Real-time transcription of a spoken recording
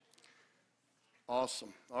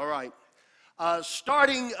Awesome. All right.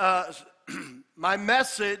 Starting my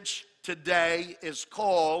message today is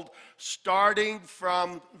called Starting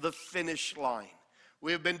from the Finish Line.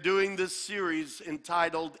 We have been doing this series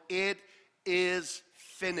entitled It Is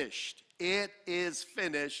Finished. It is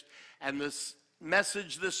finished. And this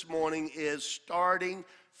message this morning is Starting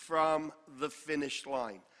from the Finish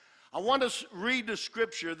Line. I want to read the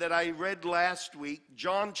scripture that I read last week,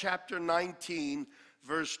 John chapter 19,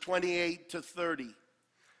 verse 28 to 30.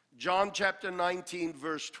 John chapter 19,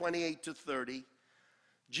 verse 28 to 30.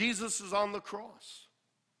 Jesus is on the cross.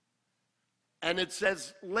 And it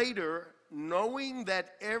says later, knowing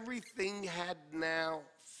that everything had now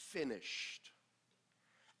finished,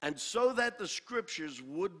 and so that the scriptures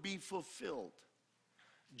would be fulfilled,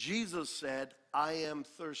 Jesus said, I am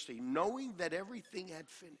thirsty, knowing that everything had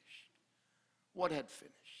finished. What had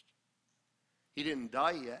finished? He didn't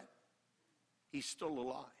die yet. He's still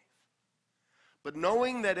alive. But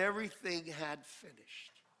knowing that everything had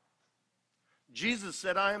finished, Jesus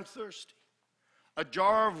said, I am thirsty. A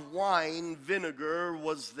jar of wine vinegar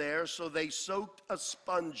was there, so they soaked a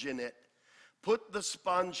sponge in it, put the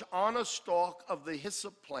sponge on a stalk of the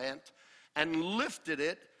hyssop plant, and lifted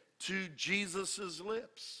it to Jesus'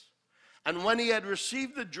 lips. And when he had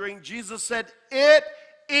received the drink, Jesus said, it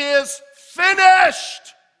is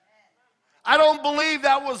finished. I don't believe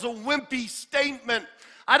that was a wimpy statement.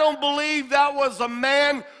 I don't believe that was a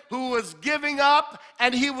man who was giving up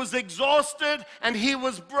and he was exhausted and he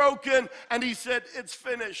was broken and he said, it's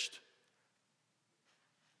finished.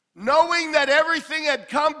 Knowing that everything had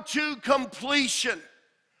come to completion.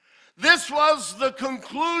 This was the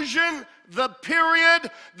conclusion, the period,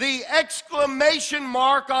 the exclamation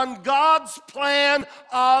mark on God's plan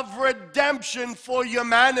of redemption for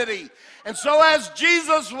humanity. And so as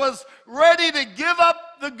Jesus was ready to give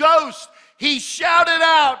up the ghost, he shouted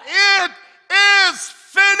out, it is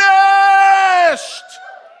finished!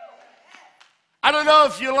 I don't know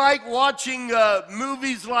if you like watching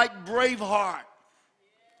movies like Braveheart,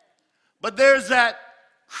 but there's that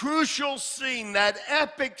crucial scene, that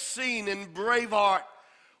epic scene in Braveheart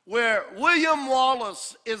where William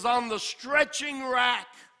Wallace is on the stretching rack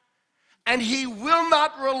and he will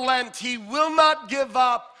not relent, he will not give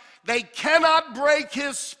up. They cannot break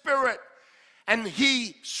his spirit. And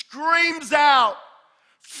he screams out,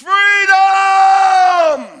 freedom!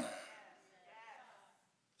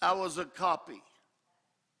 That was a copy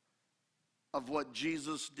of what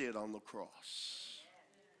Jesus did on the cross.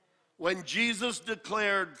 When Jesus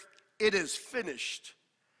declared, it is finished,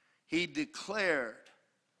 he declared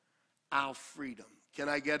our freedom. Can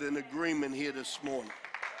I get an agreement here this morning?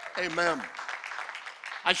 Amen.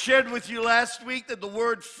 I shared with you last week that the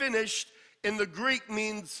word finished in the Greek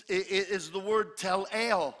is the word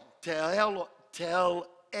teleo,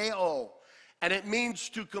 and it means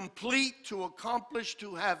to complete, to accomplish,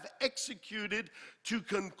 to have executed, to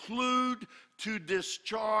conclude, to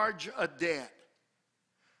discharge a debt.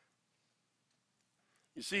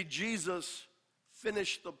 You see, Jesus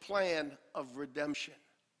finished the plan of redemption.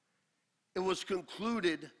 It was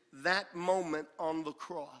concluded that moment on the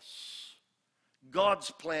cross. God's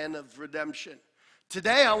plan of redemption.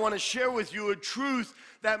 Today, I want to share with you a truth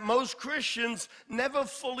that most Christians never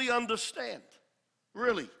fully understand,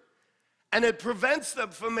 really. And it prevents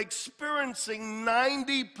them from experiencing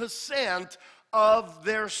 90% of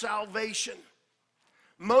their salvation.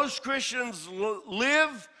 Most Christians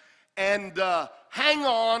live and hang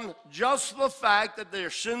on just the fact that their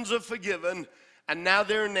sins are forgiven and now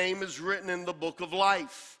their name is written in the book of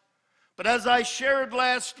life. But as I shared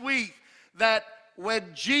last week, that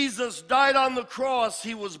when Jesus died on the cross,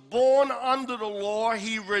 he was born under the law,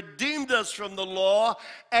 he redeemed us from the law,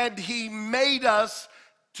 and he made us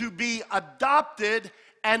to be adopted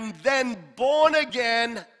and then born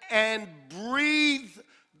again and breathe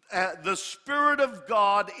the Spirit of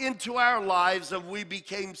God into our lives, and we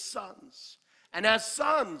became sons. And as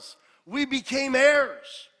sons, we became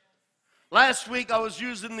heirs. Last week I was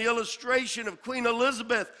using the illustration of Queen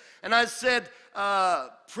Elizabeth, and I said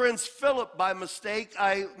Prince Philip by mistake.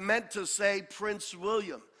 I meant to say Prince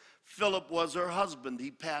William. Philip was her husband.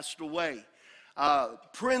 He passed away.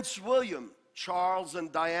 Prince William, Charles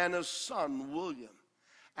and Diana's son, William.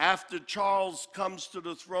 After Charles comes to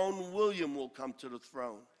the throne, William will come to the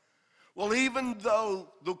throne. Well, even though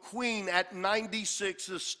the Queen at 96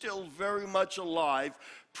 is still very much alive,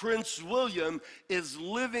 Prince William is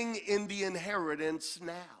living in the inheritance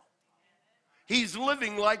now. He's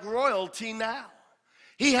living like royalty now.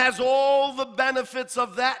 He has all the benefits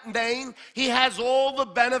of that name. He has all the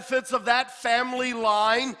benefits of that family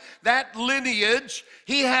line, that lineage.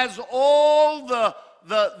 He has all the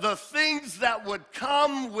the things that would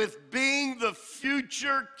come with being the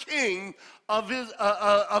future king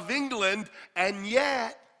of England, and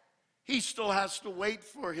yet he still has to wait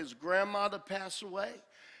for his grandma to pass away.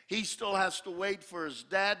 He still has to wait for his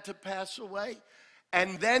dad to pass away,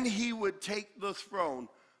 and then he would take the throne.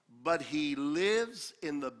 But he lives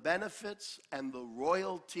in the benefits and the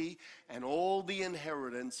royalty and all the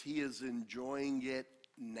inheritance. He is enjoying it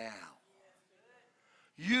now.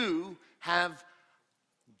 You have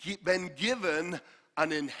been given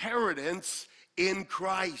an inheritance in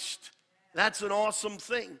Christ. That's an awesome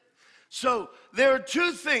thing. So there are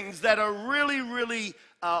two things that are really, really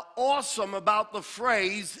awesome about the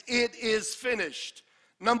phrase, "it is finished."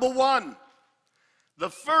 Number one, the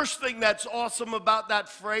first thing that's awesome about that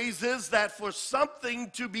phrase is that for something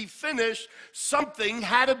to be finished, something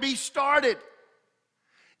had to be started.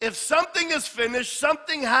 If something is finished,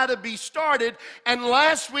 something had to be started. And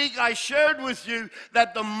last week I shared with you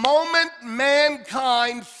that the moment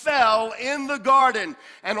mankind fell in the garden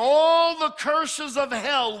and all the curses of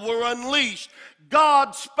hell were unleashed,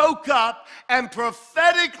 God spoke up and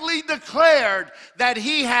prophetically declared that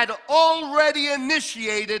he had already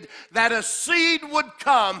initiated that a seed would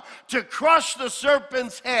come to crush the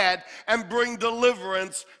serpent's head and bring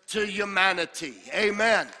deliverance to humanity.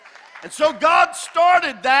 Amen. And so God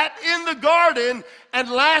started that in the garden, and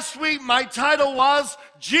last week my title was,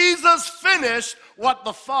 Jesus finished what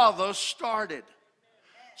the Father started.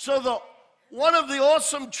 So one of the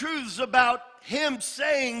awesome truths about him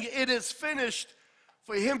saying it is finished,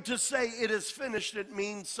 for him to say it is finished, it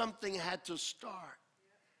means something had to start.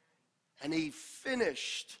 And he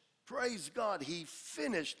finished, praise God, he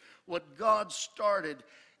finished what God started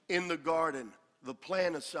in the garden, the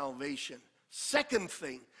plan of salvation. Second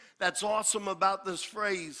thing that's awesome about this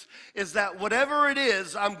phrase is that whatever it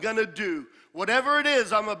is I'm going to do, whatever it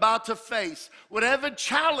is I'm about to face, whatever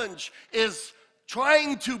challenge is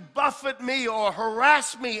trying to buffet me or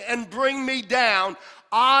harass me and bring me down,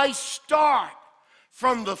 I start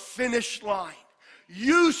from the finish line.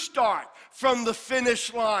 You start from the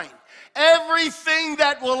finish line. Everything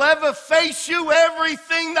that will ever face you,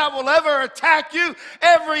 everything that will ever attack you,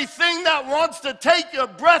 everything that wants to take your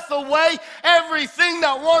breath away, everything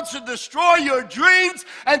that wants to destroy your dreams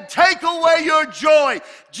and take away your joy.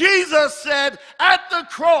 Jesus said at the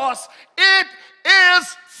cross, it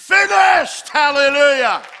is finished.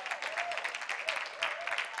 Hallelujah.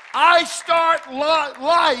 I start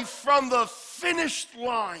life from the finished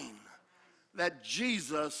line that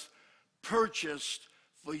Jesus purchased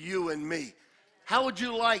for you and me. How would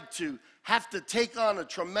you like to have to take on a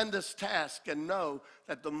tremendous task and know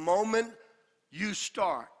that the moment you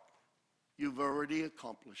start, you've already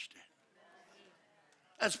accomplished it?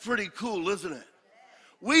 That's pretty cool, isn't it?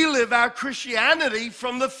 We live our Christianity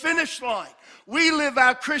from the finish line. We live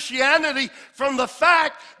our Christianity from the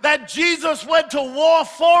fact that Jesus went to war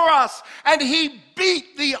for us and he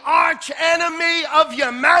beat the arch enemy of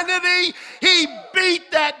humanity. He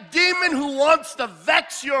beat that demon who wants to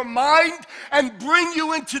vex your mind and bring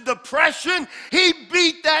you into depression. He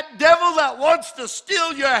beat that devil that wants to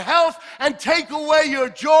steal your health and take away your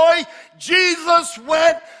joy. Jesus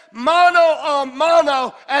went mano a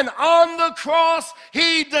mano, and on the cross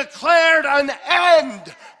he declared an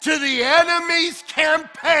end to the enemy's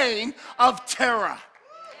campaign of terror.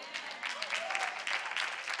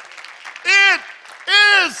 It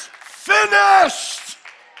is finished.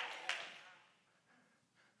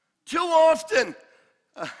 Too often,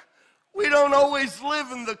 we don't always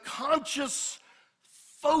live in the conscious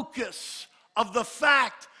focus of the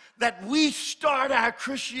fact that we start our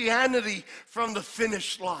Christianity from the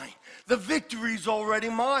finish line. The victory's already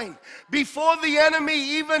mine. Before the enemy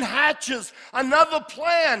even hatches another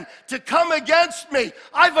plan to come against me,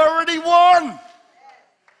 I've already won.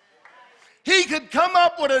 He could come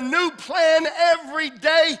up with a new plan every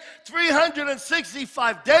day,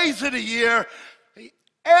 365 days of the year,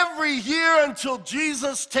 every year until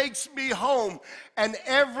Jesus takes me home. And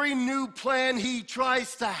every new plan he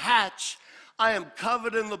tries to hatch, I am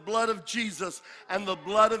covered in the blood of Jesus, and the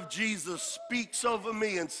blood of Jesus speaks over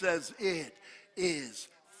me and says, it is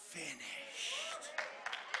finished.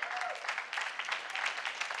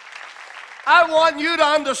 I want you to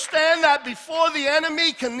understand that before the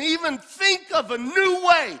enemy can even think of a new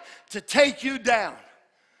way to take you down,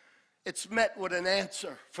 it's met with an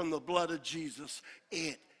answer from the blood of Jesus.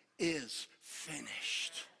 It is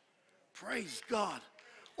finished. Praise God.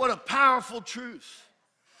 What a powerful truth.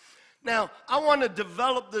 Now, I want to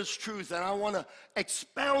develop this truth and I want to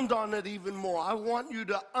expound on it even more. I want you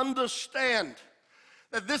to understand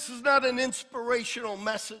that this is not an inspirational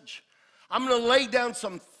message. I'm going to lay down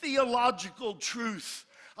some theological truth.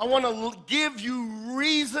 I want to give you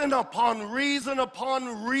reason upon reason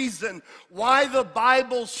upon reason why the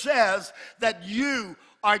Bible says that you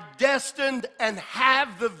are destined and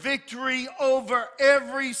have the victory over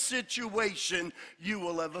every situation you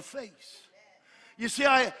will ever face. You see,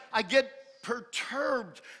 I get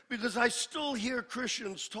perturbed because I still hear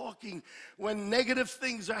Christians talking when negative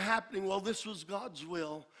things are happening. Well, this was God's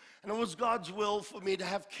will. And it was God's will for me to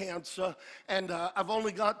have cancer. And I've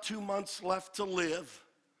only got 2 months left to live.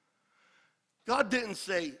 God didn't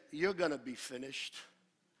say, you're going to be finished.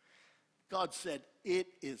 God said, it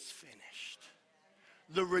is finished.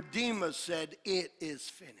 The Redeemer said, it is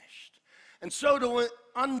finished. And so to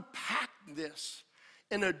unpack this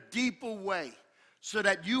in a deeper way so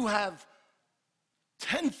that you have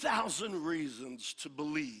 10,000 reasons to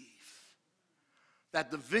believe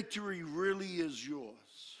that the victory really is yours,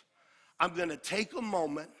 I'm going to take a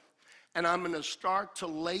moment and I'm going to start to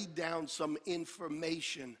lay down some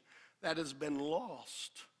information that has been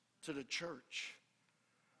lost to the church.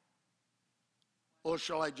 Or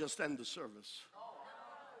shall I just end the service?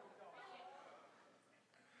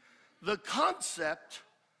 The concept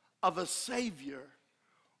of a Savior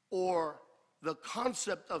or the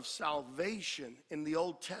concept of salvation in the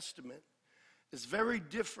Old Testament is very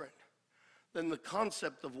different than the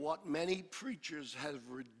concept of what many preachers have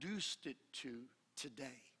reduced it to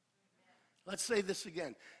today. Let's say this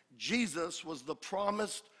again. Jesus was the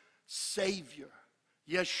promised Savior.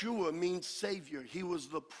 Yeshua means Savior. He was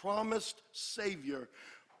the promised Savior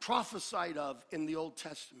prophesied of in the Old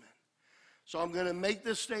Testament. So I'm going to make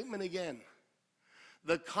this statement again.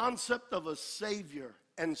 The concept of a Savior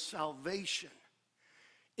and salvation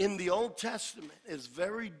in the Old Testament is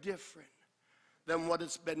very different than what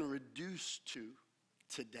it's been reduced to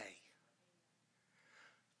today.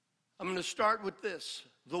 I'm going to start with this.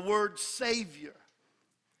 The word Savior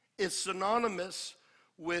is synonymous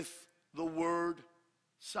with the word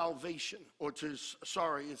salvation, it's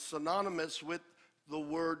synonymous with the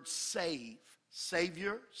word save.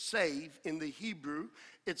 Savior, save, in the Hebrew,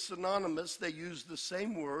 it's synonymous. They use the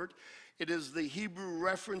same word. It is the Hebrew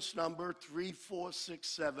reference number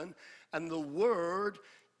 3467, and the word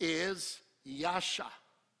is Yasha.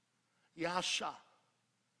 Yasha.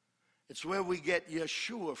 It's where we get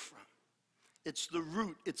Yeshua from. It's the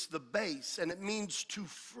root, it's the base, and it means to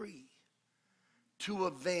free, to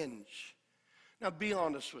avenge. Now be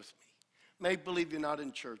honest with me. Make believe you're not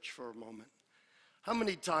in church for a moment. How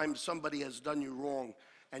many times somebody has done you wrong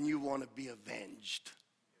and you want to be avenged?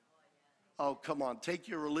 Oh, come on, take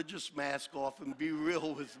your religious mask off and be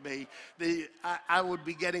real with me. I would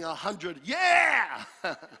be getting 100, yeah!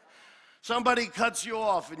 Somebody cuts you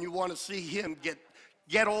off and you want to see him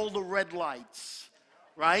get all the red lights,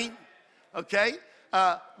 right? Okay?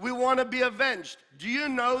 We want to be avenged. Do you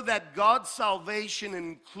know that God's salvation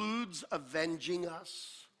includes avenging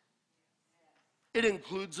us? It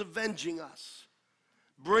includes avenging us.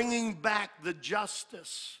 Bringing back the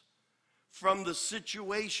justice from the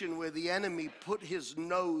situation where the enemy put his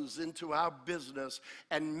nose into our business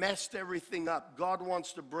and messed everything up. God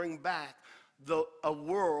wants to bring back a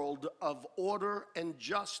world of order and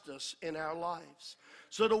justice in our lives.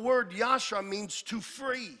 So the word Yasha means to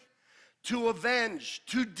free, to avenge,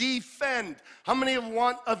 to defend. How many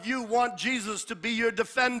of you want Jesus to be your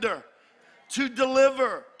defender? To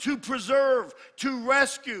deliver, to preserve, to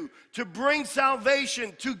rescue, to bring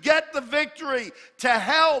salvation, to get the victory, to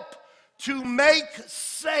help, to make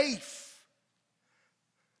safe.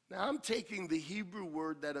 Now I'm taking the Hebrew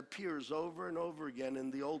word that appears over and over again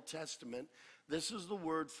in the Old Testament. This is the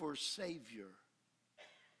word for Savior.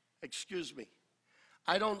 Excuse me.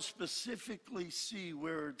 I don't specifically see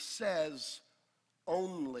where it says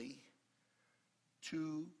only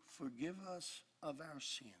to forgive us of our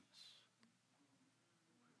sins.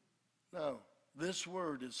 No, this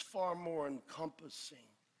word is far more encompassing.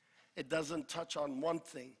 It doesn't touch on one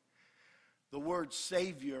thing. The word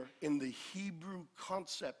Savior in the Hebrew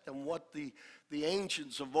concept and what the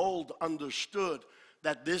ancients of old understood,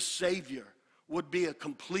 that this Savior would be a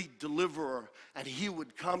complete deliverer, and he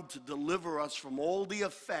would come to deliver us from all the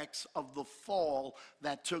effects of the fall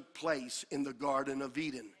that took place in the Garden of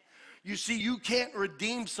Eden. You see, you can't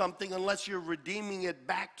redeem something unless you're redeeming it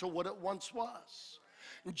back to what it once was.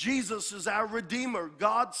 Jesus is our Redeemer.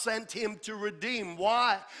 God sent him to redeem.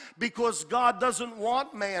 Why? Because God doesn't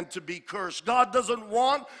want man to be cursed. God doesn't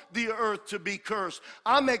want the earth to be cursed.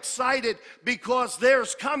 I'm excited because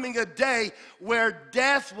there's coming a day where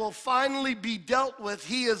death will finally be dealt with.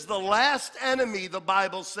 He is the last enemy, the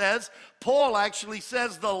Bible says, Paul actually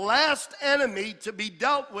says the last enemy to be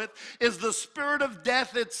dealt with is the spirit of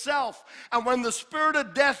death itself. And when the spirit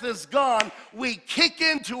of death is gone, we kick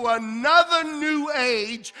into another new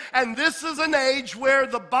age. And this is an age where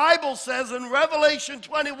the Bible says in Revelation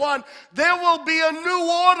 21, there will be a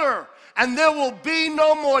new order. And there will be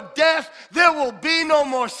no more death. There will be no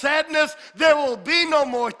more sadness. There will be no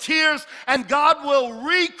more tears. And God will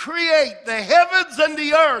recreate the heavens and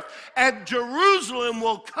the earth. And Jerusalem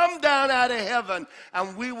will come down out of heaven.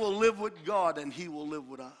 And we will live with God and He will live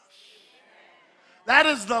with us. That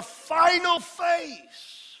is the final phase.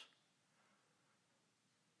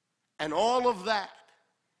 And all of that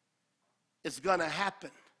is going to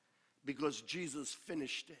happen because Jesus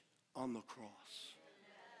finished it on the cross.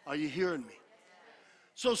 Are you hearing me?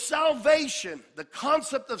 So salvation, the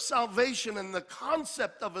concept of salvation and the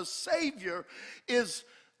concept of a Savior is,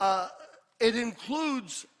 it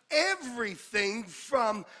includes everything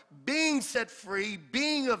from being set free,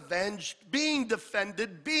 being avenged, being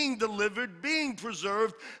defended, being delivered, being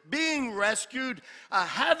preserved, being rescued,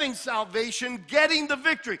 having salvation, getting the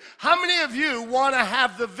victory. How many of you want to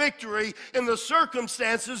have the victory in the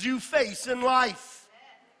circumstances you face in life?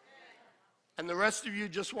 And the rest of you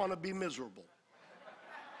just want to be miserable.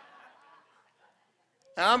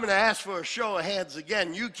 Now, I'm going to ask for a show of hands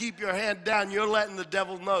again. You keep your hand down. You're letting the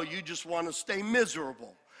devil know you just want to stay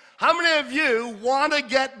miserable. How many of you want to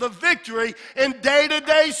get the victory in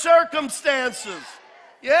day-to-day circumstances?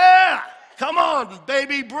 Yeah. Come on,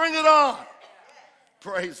 baby. Bring it on.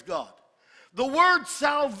 Praise God. The word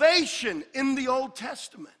salvation in the Old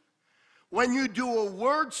Testament, when you do a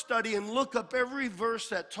word study and look up every verse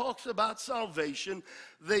that talks about salvation,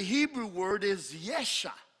 the Hebrew word is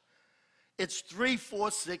yesha. It's 3, 4,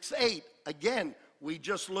 6, 8. Again, we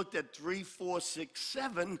just looked at 3, 4, 6,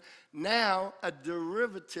 7. Now a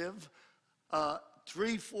derivative,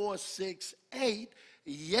 3, 4, 6, 8.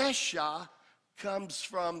 Yesha comes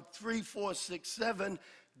from 3, 4, 6, 7.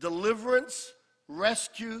 Deliverance,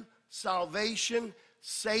 rescue, salvation,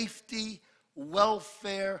 safety,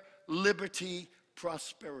 welfare, liberty,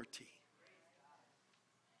 prosperity.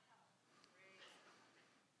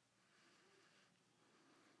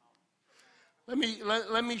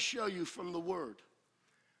 Let me show you from the word.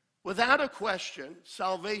 Without a question,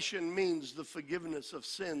 salvation means the forgiveness of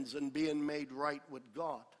sins and being made right with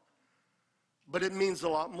God. But it means a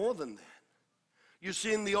lot more than that. You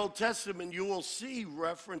see, in the Old Testament, you will see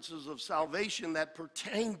references of salvation that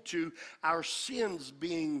pertain to our sins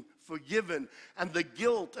being forgiven and the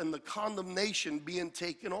guilt and the condemnation being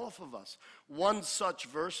taken off of us. One such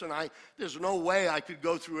verse, and there's no way I could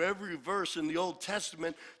go through every verse in the Old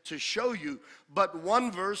Testament to show you, but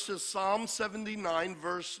one verse is Psalm 79,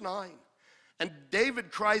 verse 9. And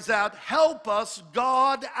David cries out, "Help us,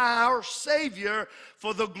 God our Savior,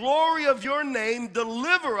 for the glory of your name,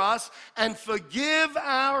 deliver us and forgive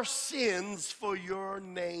our sins for your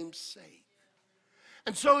name's sake."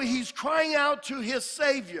 And so he's crying out to his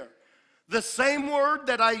Savior. The same word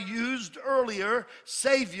that I used earlier,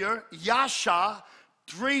 Savior, Yasha,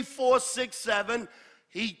 3, 4, 6, 7.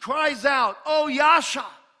 He cries out, "Oh Yasha,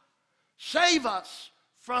 save us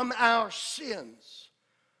from our sins."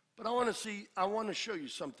 But I want to show you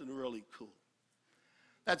something really cool.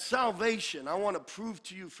 That salvation, I want to prove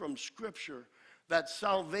to you from Scripture that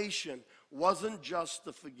salvation wasn't just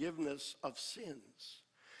the forgiveness of sins.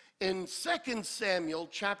 In 2 Samuel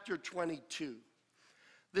chapter 22,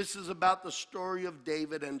 this is about the story of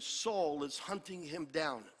David, and Saul is hunting him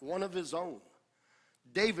down, one of his own.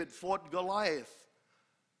 David fought Goliath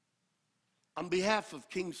on behalf of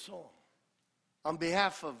King Saul, on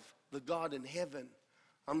behalf of the God in heaven,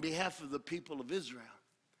 on behalf of the people of Israel.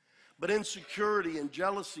 But insecurity and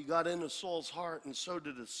jealousy got into Saul's heart, and so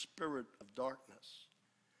did a spirit of darkness.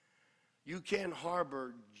 You can't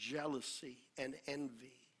harbor jealousy and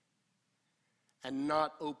envy and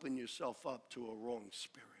not open yourself up to a wrong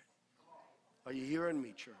spirit. Are you hearing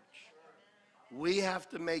me, church? We have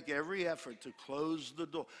to make every effort to close the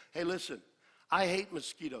door. Hey, listen, I hate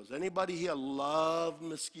mosquitoes. Anybody here love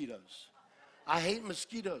mosquitoes? I hate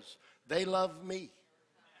mosquitoes. They love me.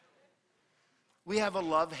 We have a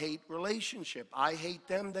love-hate relationship. I hate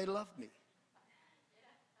them, they love me.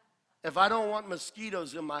 If I don't want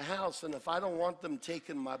mosquitoes in my house, and if I don't want them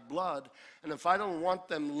taking my blood, and if I don't want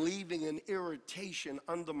them leaving an irritation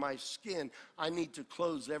under my skin, I need to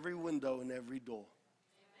close every window and every door.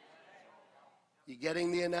 You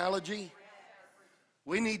getting the analogy?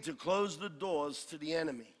 We need to close the doors to the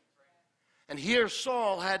enemy. And here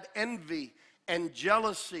Saul had envy and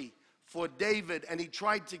jealousy for David, and he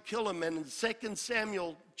tried to kill him. And in 2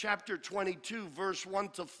 Samuel chapter 22, verse 1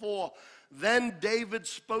 to 4, then David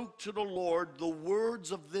spoke to the Lord the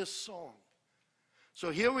words of this song.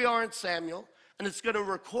 So here we are in Samuel, and it's going to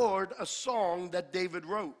record a song that David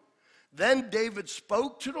wrote. Then David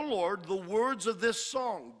spoke to the Lord the words of this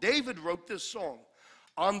song. David wrote this song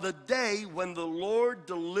on the day when the Lord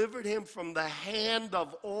delivered him from the hand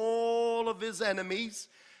of all of his enemies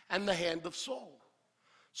and the hand of Saul.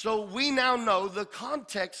 So we now know the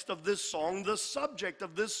context of this song. The subject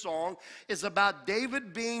of this song is about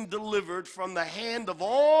David being delivered from the hand of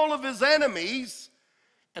all of his enemies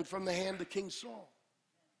and from the hand of King Saul.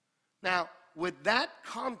 Now, with that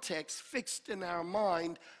context fixed in our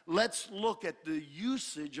mind, let's look at the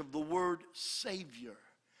usage of the word Savior.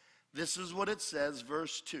 This is what it says,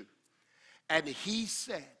 verse 2. And he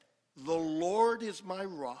said, the Lord is my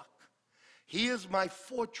rock. He is my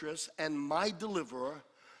fortress and my deliverer,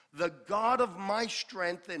 the God of my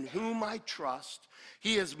strength in whom I trust.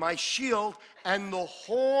 He is my shield and the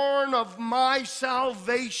horn of my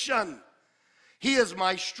salvation. He is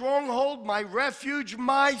my stronghold, my refuge,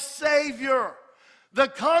 my Savior. The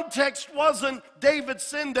context wasn't David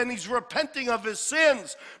sinned and he's repenting of his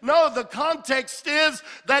sins. No, the context is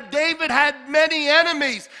that David had many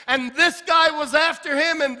enemies, and this guy was after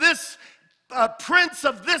him, and this prince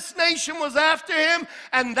of this nation was after him,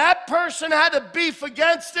 and that person had a beef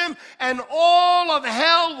against him, and all of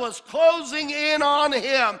hell was closing in on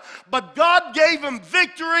him. But God gave him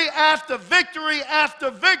victory after victory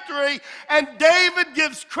after victory, and David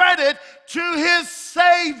gives credit to his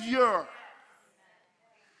Savior.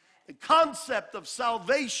 The concept of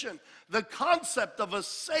salvation, the concept of a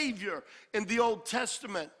Savior in the Old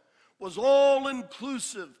Testament was all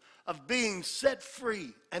inclusive of being set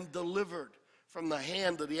free and delivered from the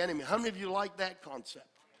hand of the enemy. How many of you like that concept?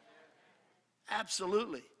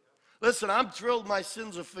 Absolutely. Listen, I'm thrilled my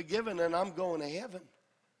sins are forgiven and I'm going to heaven.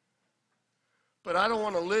 But I don't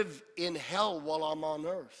want to live in hell while I'm on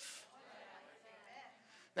earth.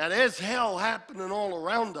 Now, there's hell happening all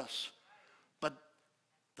around us, but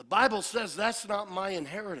the Bible says that's not my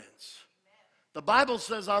inheritance. The Bible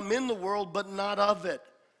says I'm in the world, but not of it.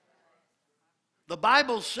 The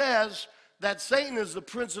Bible says that Satan is the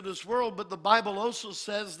prince of this world, but the Bible also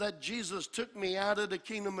says that Jesus took me out of the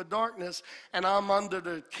kingdom of darkness, and I'm under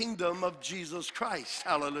the kingdom of Jesus Christ.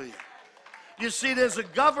 Hallelujah. You see, there's a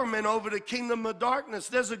government over the kingdom of darkness.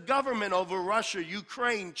 There's a government over Russia,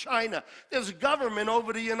 Ukraine, China. There's a government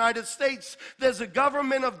over the United States. There's a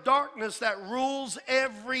government of darkness that rules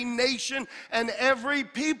every nation and every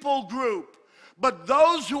people group. But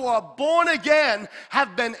those who are born again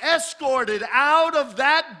have been escorted out of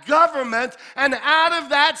that government and out of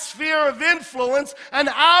that sphere of influence and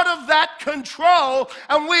out of that control,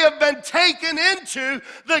 and we have been taken into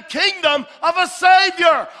the kingdom of a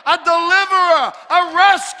Savior, a deliverer, a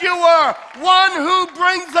rescuer, one who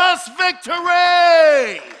brings us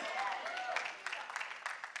victory.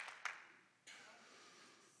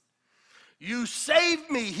 You saved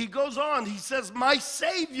me. He goes on. He says, my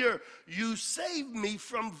Savior, you saved me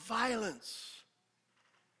from violence.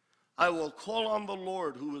 I will call on the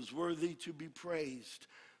Lord who is worthy to be praised.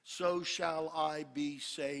 So shall I be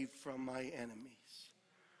saved from my enemies.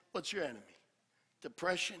 What's your enemy?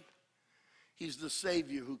 Depression. He's the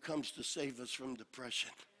Savior who comes to save us from depression.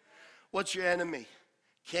 What's your enemy?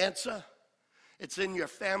 Cancer. It's in your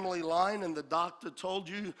family line and the doctor told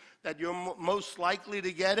you that you're most likely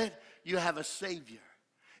to get it. You have a Savior.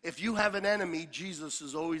 If you have an enemy, Jesus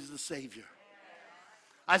is always the Savior.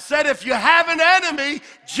 I said if you have an enemy,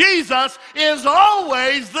 Jesus is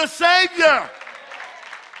always the Savior.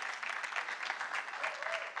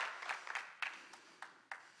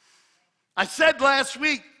 I said last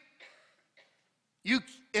week,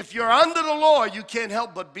 if you're under the law, you can't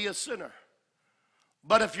help but be a sinner.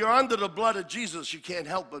 But if you're under the blood of Jesus, you can't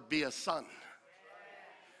help but be a son.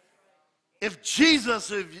 If Jesus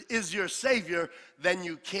is your Savior, then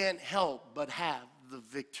you can't help but have the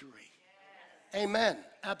victory. Amen.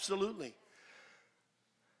 Absolutely.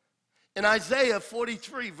 In Isaiah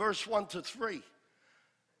 43, verse 1 to 3,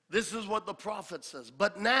 this is what the prophet says.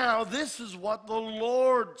 But now this is what the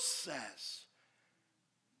Lord says.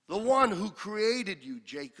 The one who created you,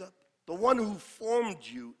 Jacob, the one who formed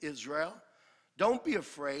you, Israel. Don't be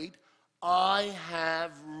afraid. I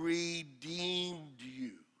have redeemed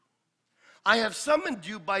you. I have summoned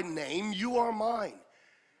you by name. You are mine.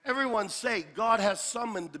 Everyone say, God has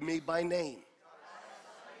summoned me by name.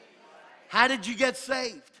 How did you get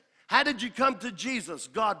saved? How did you come to Jesus?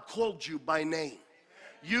 God called you by name.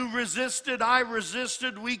 You resisted, I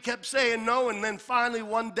resisted, we kept saying no, and then finally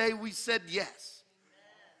one day we said yes.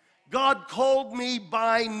 God called me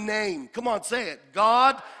by name. Come on, say it.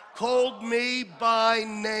 God called me by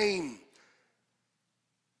name.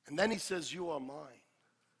 And then he says, you are mine.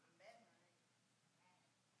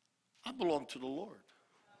 I belong to the Lord.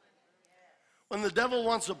 When the devil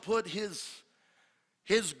wants to put his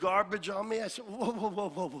garbage on me, I say, whoa, whoa, whoa,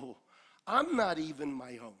 whoa, whoa. I'm not even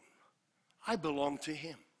my own. I belong to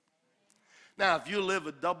him. Now, if you live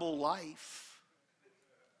a double life,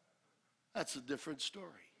 that's a different story.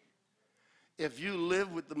 If you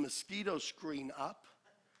live with the mosquito screen up,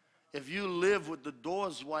 if you live with the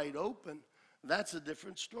doors wide open, that's a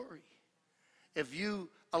different story. If you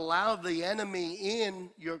allow the enemy in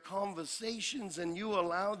your conversations and you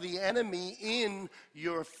allow the enemy in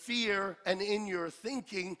your fear and in your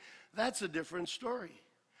thinking, that's a different story.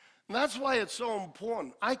 And that's why it's so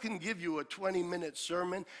important. I can give you a 20-minute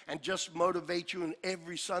sermon and just motivate you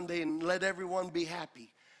every Sunday and let everyone be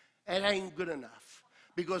happy. It ain't good enough.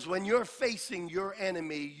 Because when you're facing your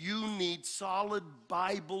enemy, you need solid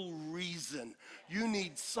Bible reason. You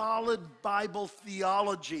need solid Bible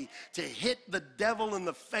theology to hit the devil in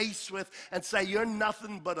the face with and say, you're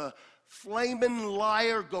nothing but a flaming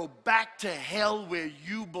liar. Go back to hell where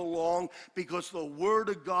you belong, because the Word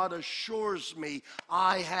of God assures me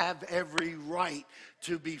I have every right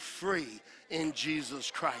to be free in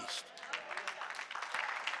Jesus Christ.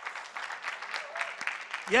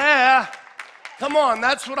 Yeah. Come on,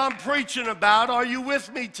 that's what I'm preaching about. Are you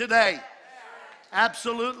with me today?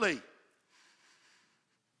 Absolutely.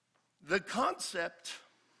 The concept,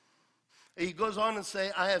 he goes on and say,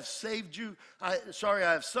 I have saved you. I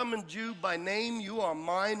have summoned you by name. You are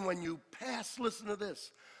mine. When you pass, listen to this.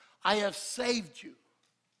 I have saved you.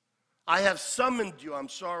 I have summoned you,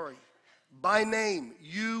 by name.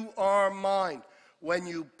 You are mine. When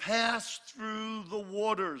you pass through the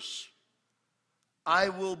waters, I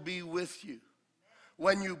will be with you.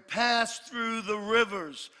 When you pass through the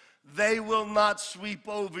rivers, they will not sweep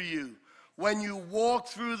over you. When you walk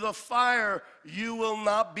through the fire, you will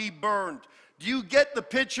not be burned. Do you get the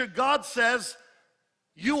picture? God says,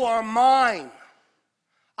 you are mine.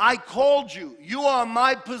 I called you. You are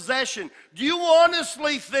my possession. Do you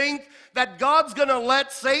honestly think that God's going to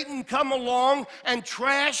let Satan come along and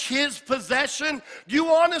trash his possession? Do you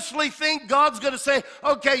honestly think God's going to say,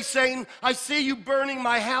 okay, Satan, I see you burning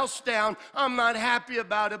my house down. I'm not happy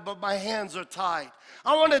about it, but my hands are tied.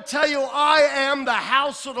 I want to tell you, I am the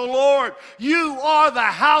house of the Lord. You are the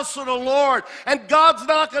house of the Lord. And God's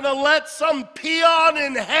not going to let some peon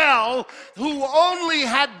in hell who only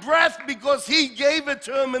had breath because he gave it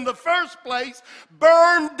to him in the first place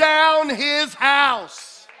burn down his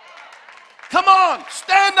house. Come on,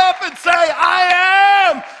 stand up and say,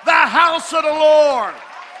 I am the house of the Lord.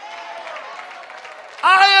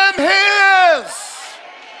 I am his.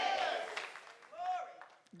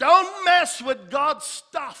 Don't mess with God's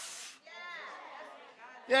stuff.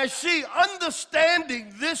 Yeah, see,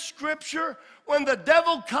 understanding this scripture, when the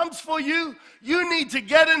devil comes for you, you need to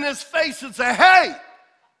get in his face and say, hey.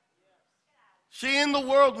 See, in the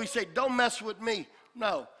world we say, don't mess with me.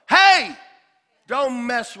 No. Hey, don't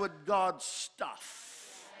mess with God's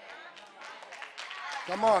stuff.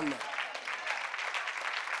 Come on now.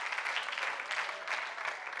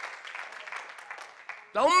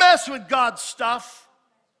 Don't mess with God's stuff.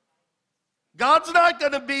 God's not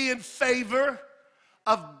going to be in favor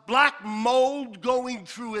of black mold going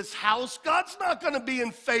through his house. God's not going to be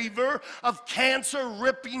in favor of cancer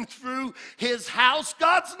ripping through his house.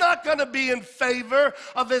 God's not going to be in favor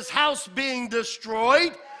of his house being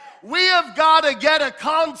destroyed. We have got to get a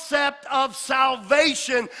concept of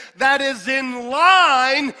salvation that is in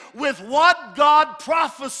line with what God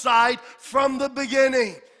prophesied from the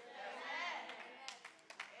beginning.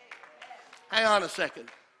 Hang on a second.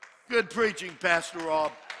 Good preaching, Pastor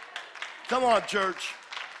Rob. Come on, church.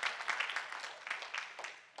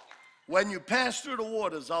 When you pass through the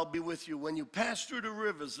waters, I'll be with you. When you pass through the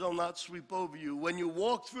rivers, they'll not sweep over you. When you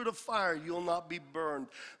walk through the fire, you'll not be burned.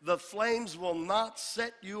 The flames will not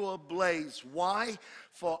set you ablaze. Why?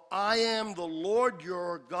 For I am the Lord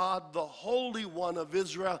your God, the Holy One of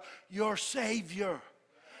Israel, your Savior,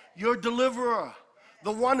 your deliverer.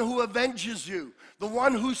 The one who avenges you, the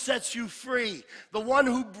one who sets you free, the one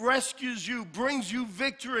who rescues you, brings you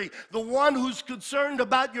victory, the one who's concerned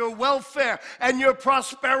about your welfare and your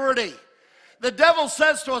prosperity. The devil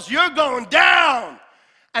says to us, you're going down.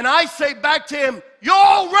 And I say back to him, you're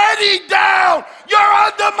already down. You're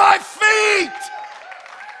under my feet.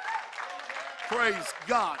 Praise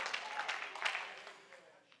God.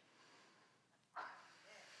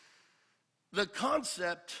 The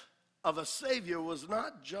concept of a Savior was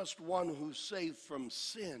not just one who saved from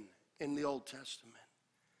sin in the Old Testament.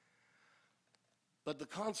 But the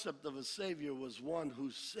concept of a Savior was one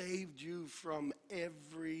who saved you from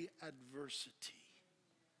every adversity.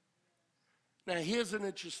 Now, here's an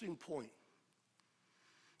interesting point.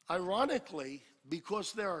 Ironically,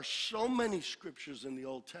 because there are so many scriptures in the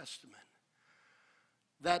Old Testament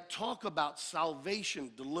that talk about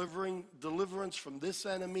salvation, deliverance from this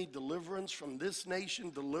enemy, deliverance from this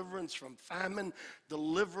nation, deliverance from famine,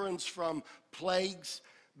 deliverance from plagues,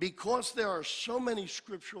 because there are so many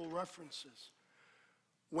scriptural references.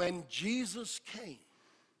 When Jesus came,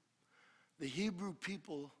 the Hebrew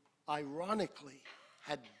people, ironically,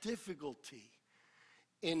 had difficulty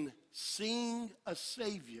in seeing a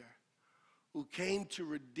Savior who came to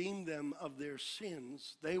redeem them of their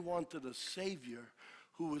sins. They wanted a Savior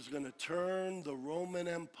who was going to turn the Roman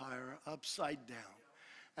Empire upside down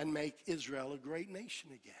and make Israel a great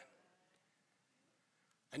nation again.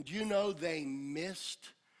 And you know they missed,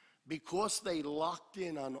 because they locked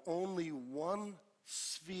in on only one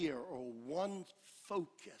sphere or one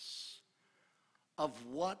focus of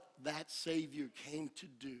what that Savior came to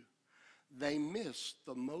do. They missed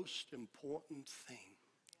the most important thing.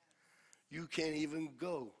 You can't even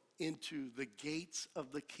go into the gates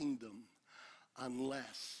of the kingdom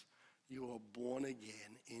unless you are born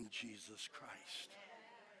again in Jesus Christ.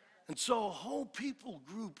 And so a whole people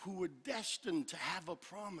group who were destined to have a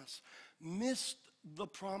promise missed the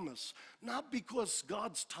promise. Not because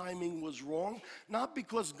God's timing was wrong, not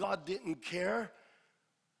because God didn't care,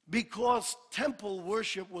 because temple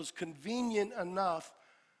worship was convenient enough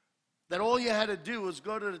that all you had to do was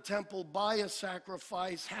go to the temple, buy a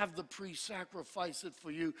sacrifice, have the priest sacrifice it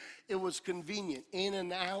for you. It was convenient, in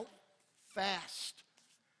and out, fast.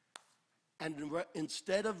 And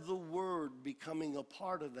instead of the word becoming a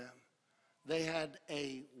part of them, they had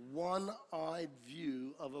a one-eyed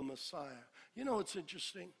view of a Messiah. You know what's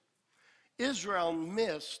interesting? Israel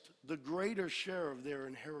missed the greater share of their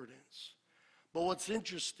inheritance. But what's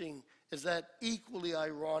interesting is that, equally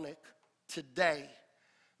ironic, today,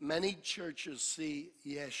 many churches see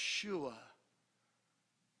Yeshua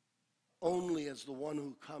only as the one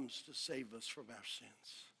who comes to save us from our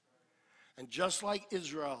sins. And just like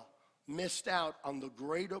Israel missed out on the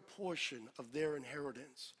greater portion of their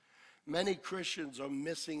inheritance, many Christians are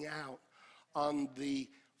missing out on the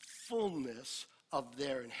fullness of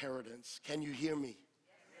their inheritance. Can you hear me?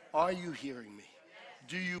 Are you hearing me?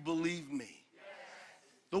 Do you believe me?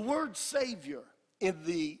 The word Savior in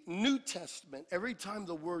the New Testament, every time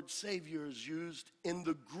the word Savior is used in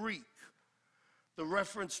the Greek, the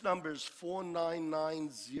reference number is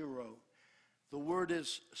 4990. The word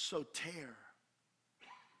is soter,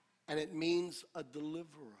 and it means a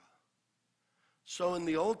deliverer. So in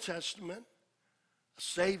the Old Testament, a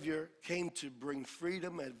Savior came to bring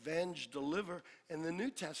freedom, avenge, deliver. In the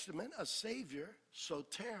New Testament, a Savior,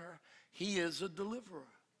 soter, he is a deliverer.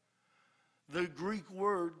 The Greek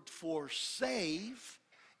word for save,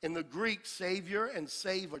 in the Greek, Savior and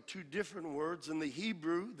save are two different words. In the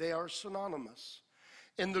Hebrew, they are synonymous.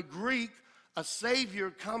 In the Greek, a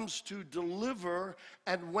Savior comes to deliver,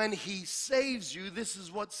 and when he saves you, this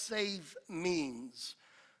is what save means.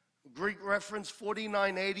 Greek reference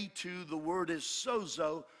 4982, the word is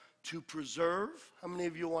sozo, to preserve. How many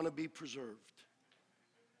of you want to be preserved?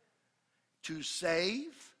 To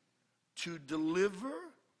save, to deliver,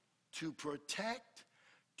 to protect,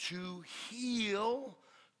 to heal,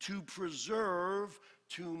 to preserve,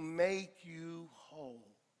 to make you whole.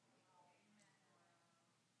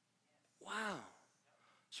 Wow.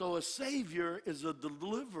 So a Savior is a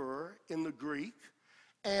deliverer in the Greek,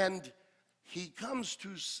 and he comes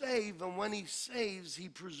to save, and when he saves, he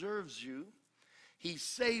preserves you, he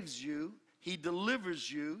saves you, he delivers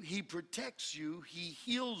you, he protects you, he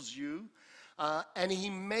heals you, and he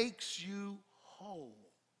makes you whole.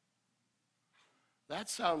 That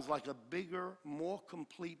sounds like a bigger, more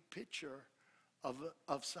complete picture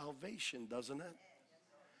of salvation, doesn't it?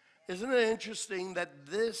 Isn't it interesting that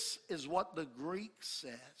this is what the Greek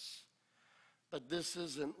says, but this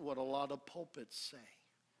isn't what a lot of pulpits say?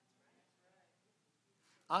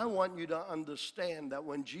 I want you to understand that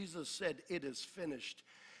when Jesus said, "It is finished,"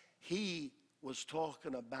 he was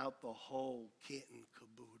talking about the whole kit and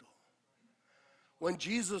caboodle. When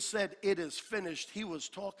Jesus said, "It is finished," he was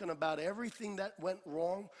talking about everything that went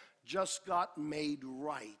wrong just got made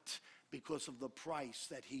right because of the price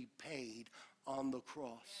that he paid on the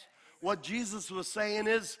cross. What Jesus was saying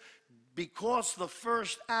is, because the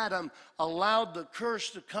first Adam allowed the curse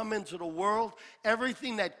to come into the world,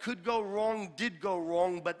 everything that could go wrong did go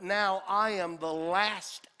wrong, but now I am the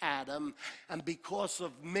last Adam, and because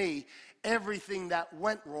of me, everything that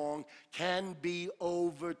went wrong can be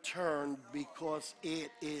overturned because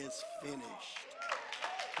it is finished.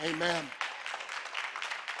 Amen.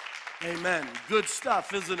 Amen. Good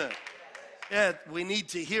stuff, isn't it? Yeah, we need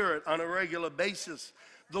to hear it on a regular basis.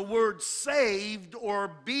 The word saved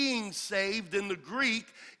or being saved in the Greek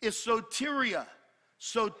is soteria.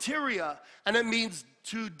 Soteria. And it means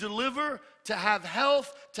to deliver, to have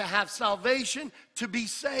health, to have salvation, to be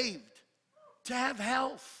saved, to have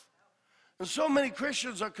health. And so many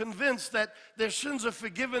Christians are convinced that their sins are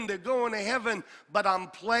forgiven, they're going to heaven, but I'm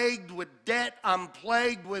plagued with debt, I'm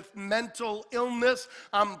plagued with mental illness,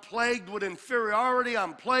 I'm plagued with inferiority,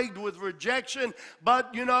 I'm plagued with rejection,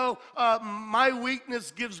 but my weakness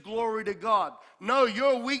gives glory to God. No,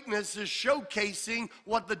 your weakness is showcasing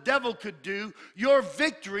what the devil could do. Your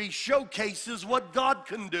victory showcases what God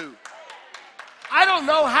can do. I don't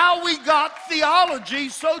know how we got theology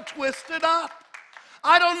so twisted up.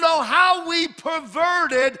 I don't know how we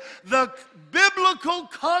perverted the biblical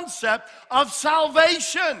concept of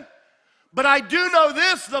salvation. But I do know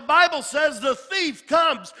this, the Bible says the thief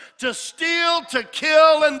comes to steal, to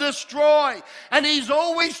kill, and destroy. And he's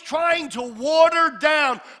always trying to water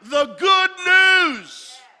down the good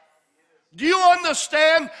news. Do you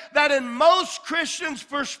understand that in most Christians'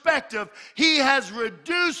 perspective, he has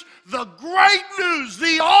reduced the great news,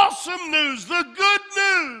 the awesome news, the good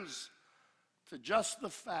news, to just the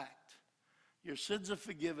fact your sins are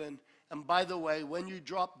forgiven, and by the way, when you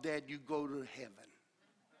drop dead, you go to heaven.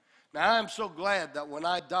 Now, I'm so glad that when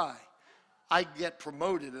I die, I get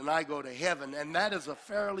promoted and I go to heaven, and that is a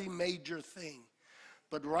fairly major thing.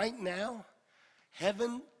 But right now,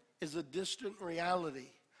 heaven is a distant reality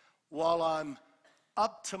while I'm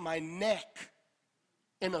up to my neck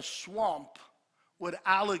in a swamp with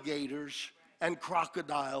alligators and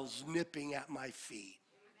crocodiles nipping at my feet.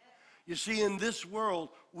 You see, in this world,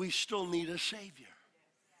 we still need a Savior.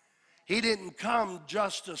 He didn't come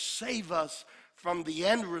just to save us from the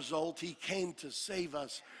end result. He came to save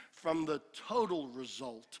us from the total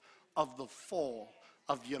result of the fall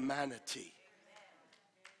of humanity.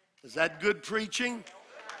 Is that good preaching?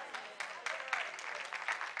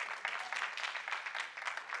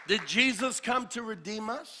 Did Jesus come to redeem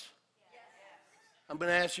us? I'm going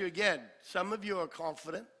to ask you again. Some of you are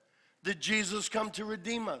confident. Did Jesus come to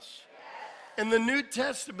redeem us? In the New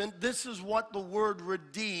Testament, this is what the word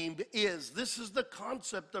redeemed is. This is the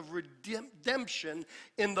concept of redemption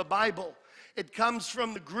in the Bible. It comes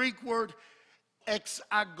from the Greek word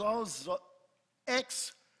exagorzo.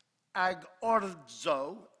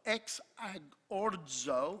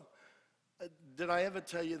 Did I ever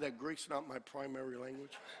tell you that Greek's not my primary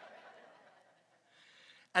language?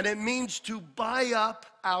 And it means to buy up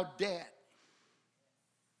our debt.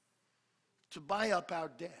 To buy up our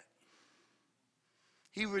debt.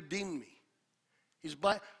 He redeemed me.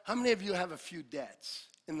 How many of you have a few debts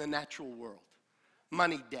in the natural world?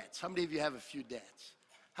 Money debts. How many of you have a few debts?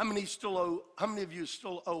 How many of you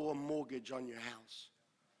still owe a mortgage on your house?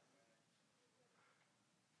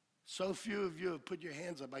 So few of you have put your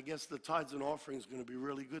hands up. I guess the tithes and offerings is going to be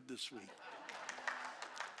really good this week.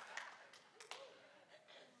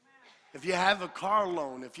 If you have a car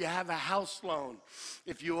loan, if you have a house loan,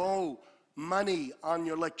 if you owe money on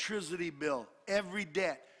your electricity bill, every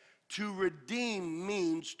debt. To redeem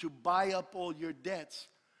means to buy up all your debts.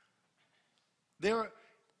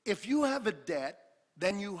 If you have a debt,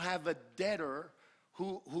 then you have a debtor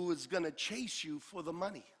who is going to chase you for the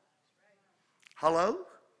money. Hello?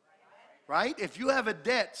 Right? If you have a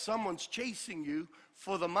debt, someone's chasing you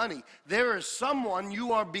for the money. There is someone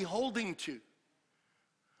you are beholden to.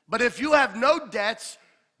 But if you have no debts,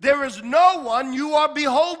 there is no one you are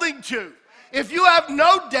beholden to. If you have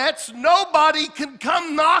no debts, nobody can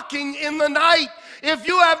come knocking in the night. If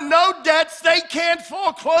you have no debts, they can't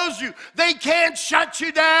foreclose you. They can't shut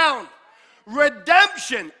you down.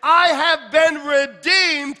 Redemption. I have been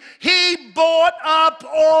redeemed. He bought up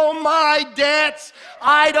all my debts.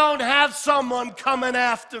 I don't have someone coming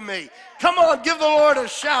after me. Come on, give the Lord a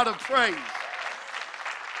shout of praise.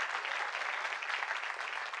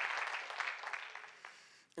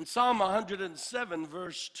 In Psalm 107,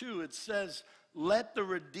 verse 2, it says, "Let the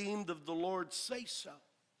redeemed of the Lord say so,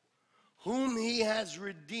 whom he has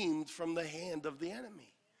redeemed from the hand of the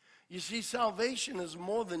enemy." You see, salvation is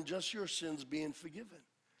more than just your sins being forgiven.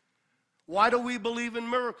 Why do we believe in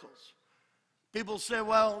miracles? People say,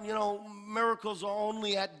 well, miracles are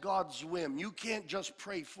only at God's whim. You can't just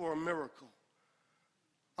pray for a miracle.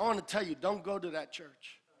 I want to tell you, don't go to that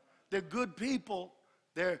church. They're good people.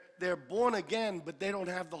 They're born again, but they don't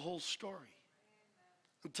have the whole story.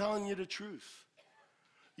 I'm telling you the truth.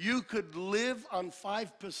 You could live on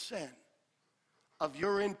 5% of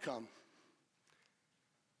your income,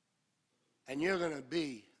 and you're going to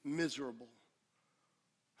be miserable.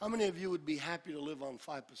 How many of you would be happy to live on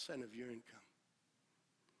 5% of your income?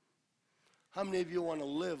 How many of you want to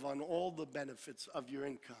live on all the benefits of your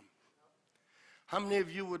income? How many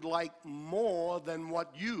of you would like more than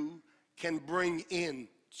what you can bring in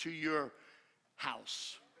to your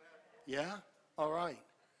house? Yeah? All right.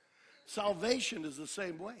 Salvation is the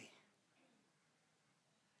same way.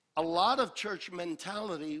 A lot of church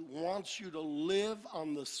mentality wants you to live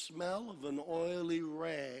on the smell of an oily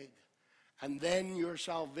rag, and then your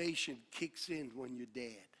salvation kicks in when you're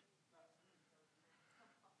dead.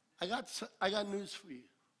 I got news for you.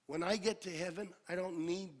 When I get to heaven, I don't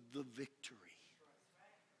need the victory,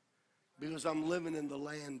 because I'm living in the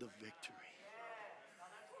land of victory.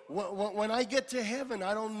 When I get to heaven,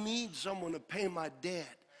 I don't need someone to pay my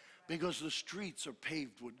debt, because the streets are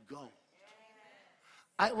paved with gold.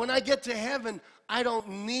 When I get to heaven, I don't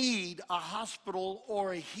need a hospital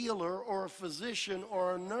or a healer or a physician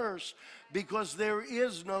or a nurse, because there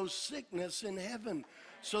is no sickness in heaven.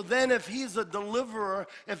 So then if he's a deliverer,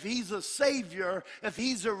 if he's a savior, if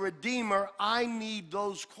he's a redeemer, I need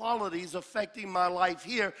those qualities affecting my life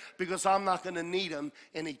here, because I'm not going to need them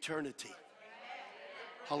in eternity.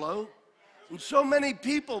 Hello? And so many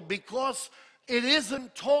people, because it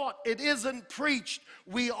isn't taught, it isn't preached,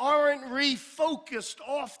 we aren't refocused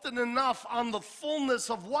often enough on the fullness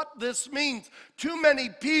of what this means. Too many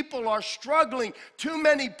people are struggling. Too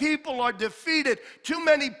many people are defeated. Too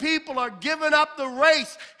many people are giving up the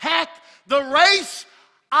race. Heck, the race,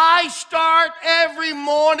 I start every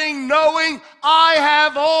morning knowing I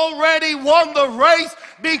have already won the race,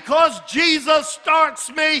 because Jesus starts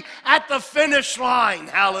me at the finish line.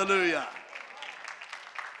 Hallelujah.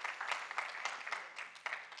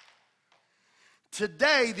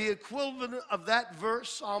 Today, the equivalent of that verse,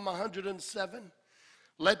 Psalm 107,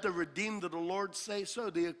 let the redeemed of the Lord say so,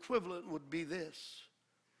 the equivalent would be this: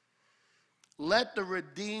 let the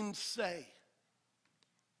redeemed say,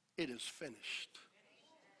 it is finished.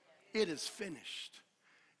 It is finished.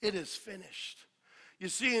 It is finished. You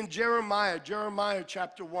see, in Jeremiah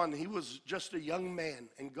chapter 1, he was just a young man,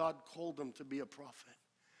 and God called him to be a prophet.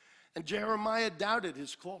 And Jeremiah doubted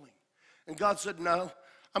his calling. And God said, no,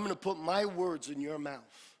 I'm going to put my words in your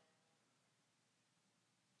mouth.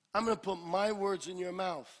 I'm going to put my words in your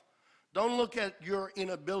mouth. Don't look at your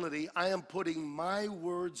inability. I am putting my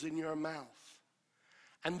words in your mouth.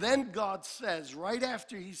 And then God says, right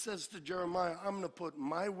after he says to Jeremiah, I'm going to put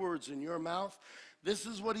my words in your mouth, this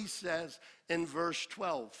is what he says in verse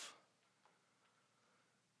 12.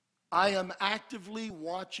 I am actively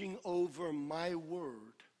watching over my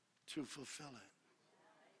word to fulfill it.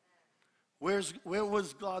 Where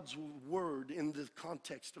was God's word in the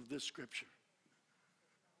context of this scripture?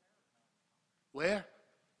 Where?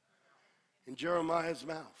 In Jeremiah's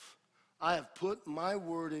mouth. I have put my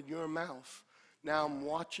word in your mouth. Now I'm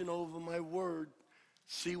watching over my word,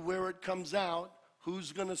 see where it comes out,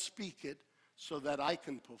 who's going to speak it, so that I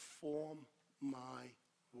can perform my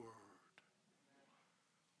word.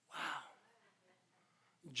 Wow.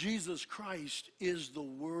 Jesus Christ is the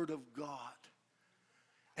Word of God.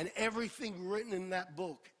 And everything written in that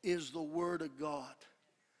book is the Word of God.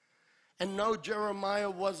 And no, Jeremiah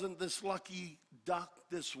wasn't this lucky duck,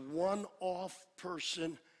 this one-off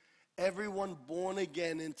person. Everyone born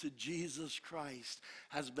again into Jesus Christ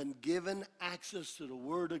has been given access to the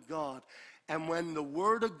Word of God. And when the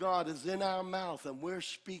Word of God is in our mouth and we're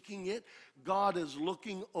speaking it, God is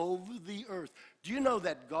looking over the earth. Do you know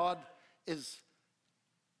that God is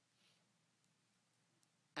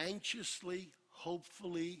anxiously,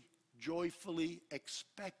 hopefully, joyfully,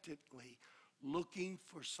 expectantly looking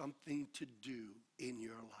for something to do in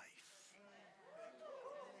your life?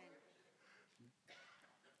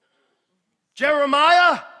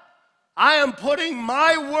 Jeremiah, I am putting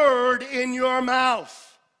my word in your mouth.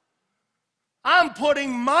 I'm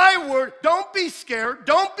putting my word. Don't be scared.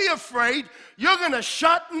 Don't be afraid. You're going to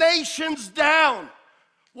shut nations down.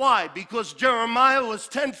 Why? Because Jeremiah was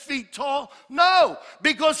 10 feet tall? No,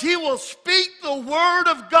 because he will speak the word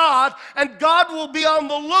of God, and God will be on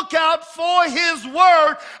the lookout for his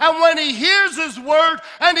word. And when he hears his word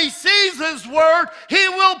and he sees his word, he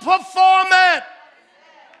will perform it.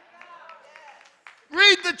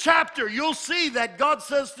 Read the chapter. You'll see that God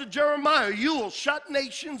says to Jeremiah, you will shut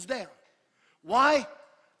nations down. Why?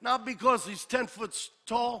 Not because he's 10 foot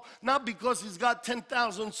tall, not because he's got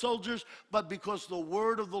 10,000 soldiers, but because the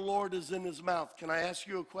word of the Lord is in his mouth. Can I ask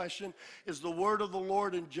you a question? Is the word of the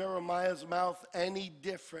Lord in Jeremiah's mouth any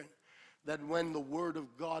different than when the word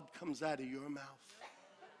of God comes out of your mouth?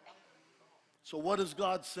 So what does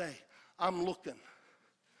God say? I'm looking.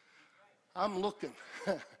 I'm looking.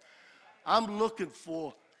 I'm looking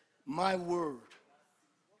for my word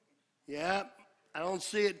Yeah, I don't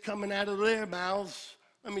see it coming out of their mouths.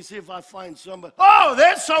 Let me see if I find somebody. Oh,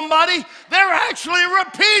 there's somebody. They're actually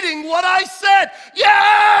repeating what I said.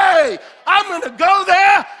 Yay! I'm going to go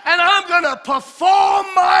there and I'm going to perform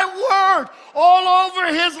my word all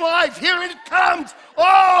over his life. Here it comes.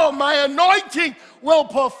 Oh, my anointing will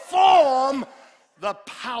perform the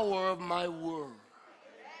power of my word.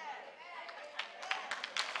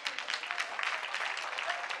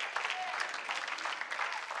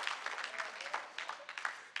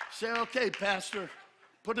 Say, okay, Pastor,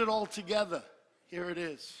 put it all together. Here it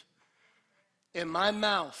is. In my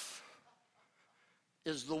mouth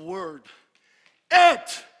is the word.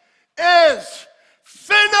 It is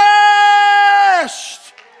finished.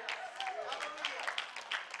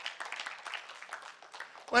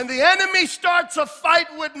 When the enemy starts a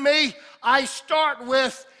fight with me, I start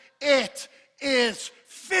with, it is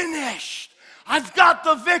finished. I've got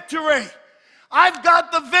the victory. I've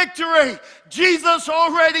got the victory. Jesus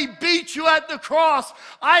already beat you at the cross.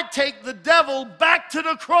 I take the devil back to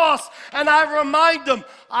the cross and I remind him,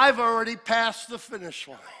 I've already passed the finish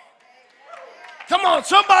line. Come on,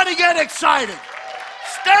 somebody get excited.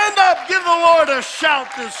 Stand up, give the Lord a shout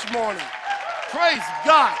this morning. Praise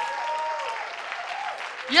God.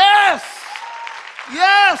 Yes,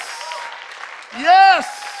 yes, yes.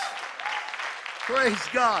 Praise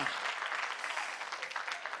God.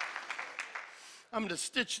 I'm going to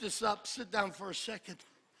stitch this up. Sit down for a second.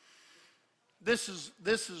 This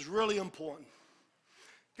is really important.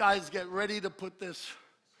 Guys, get ready to put this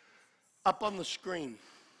up on the screen.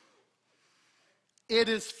 It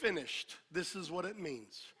is finished. This is what it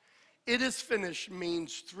means. It is finished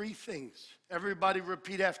means three things. Everybody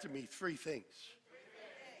repeat after me, three things.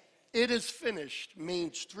 It is finished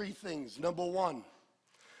means three things. Number one,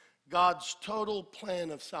 God's total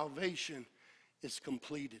plan of salvation is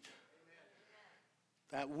completed.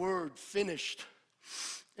 That word finished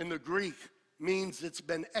in the Greek means it's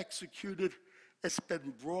been executed, it's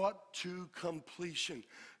been brought to completion.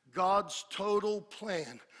 God's total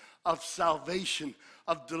plan of salvation,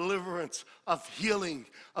 of deliverance, of healing,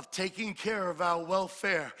 of taking care of our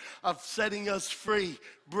welfare, of setting us free,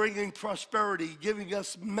 bringing prosperity, giving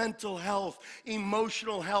us mental health,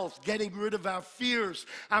 emotional health, getting rid of our fears,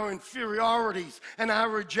 our inferiorities, and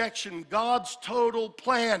our rejection. God's total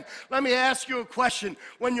plan. Let me ask you a question.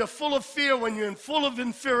 When you're full of fear, when you're full of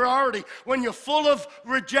inferiority, when you're full of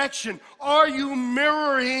rejection, are you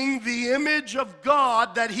mirroring the image of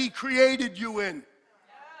God that He created you in?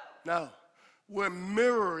 No. We're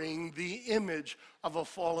mirroring the image of a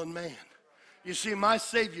fallen man. You see, my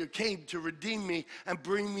Savior came to redeem me and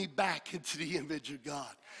bring me back into the image of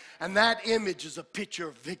God. And that image is a picture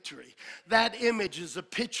of victory. That image is a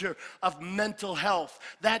picture of mental health.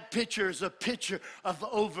 That picture is a picture of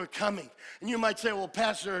overcoming. And you might say, well,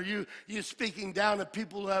 Pastor, are you speaking down at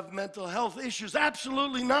people who have mental health issues?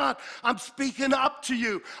 Absolutely not. I'm speaking up to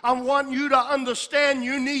you. I want you to understand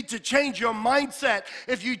you need to change your mindset.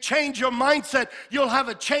 If you change your mindset, you'll have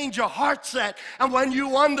a change of heart set. And when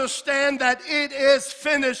you understand that it is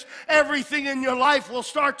finished, everything in your life will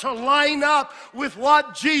start to line up with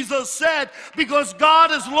what Jesus said, because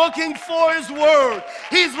God is looking for His word.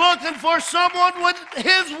 He's looking for someone with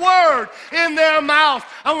His word in their mouth.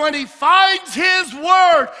 And when He finds His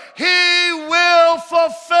word, He will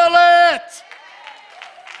fulfill it.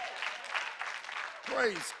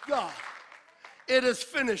 Praise God. It is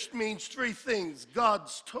finished means three things.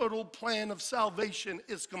 God's total plan of salvation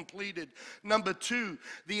is completed. Number two,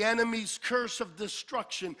 the enemy's curse of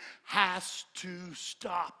destruction has to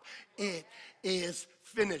stop. It is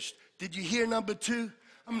finished. Did you hear number two?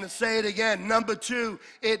 I'm going to say it again. Number two,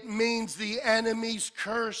 it means the enemy's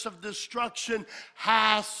curse of destruction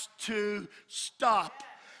has to stop.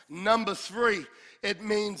 Number three, it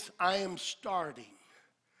means I am starting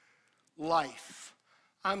life.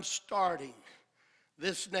 I'm starting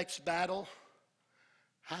this next battle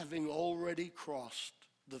having already crossed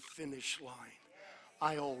the finish line.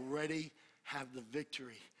 I already have the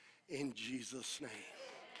victory in Jesus' name.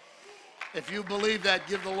 If you believe that,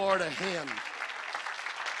 give the Lord a hand.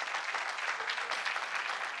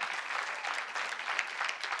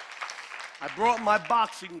 I brought my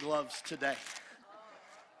boxing gloves today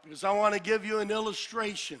because I want to give you an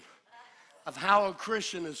illustration of how a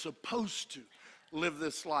Christian is supposed to live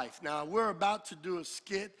this life. Now, we're about to do a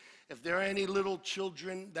skit. If there are any little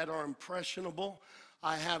children that are impressionable,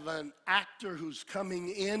 I have an actor who's coming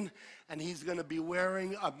in, and he's going to be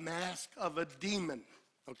wearing a mask of a demon,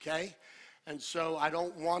 okay? And so I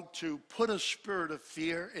don't want to put a spirit of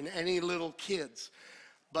fear in any little kids.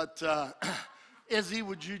 But Izzy,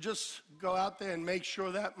 would you just go out there and make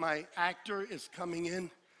sure that my actor is coming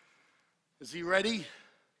in? Is he ready?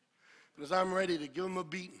 Because I'm ready to give him a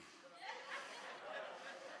beating.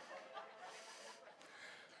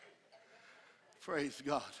 Praise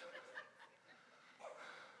God.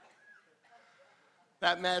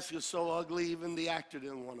 That mask is so ugly, even the actor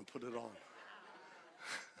didn't want to put it on.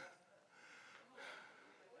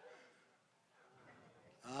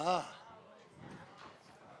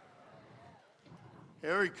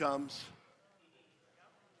 Here he comes.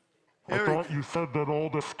 I thought you said that all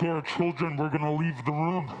the scared children were going to leave the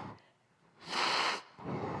room.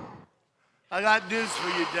 I got news for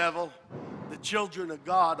you, devil. The children of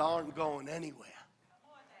God aren't going anywhere.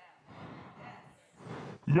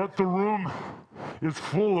 Yet the room is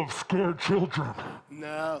full of scared children.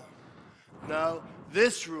 No.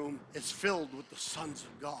 This room is filled with the sons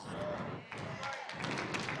of God.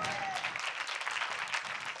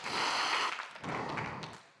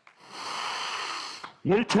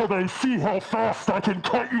 Wait till they see how fast I can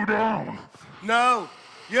cut you down. No,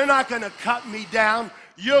 you're not going to cut me down.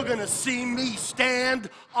 You're going to see me stand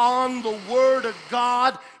on the word of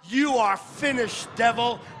God. You are finished,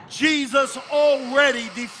 devil. Jesus already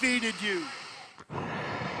defeated you.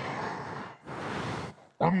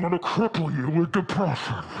 I'm going to cripple you with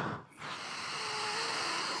depression.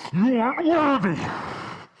 You aren't worthy.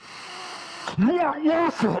 You aren't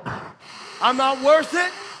worth it. I'm not worth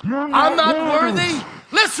it? I'm not worthy?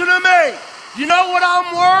 Listen to me. You know what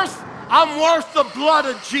I'm worth? I'm worth the blood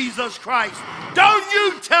of Jesus Christ. Don't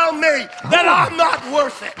you tell me that I'm not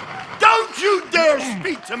worth it. Don't you dare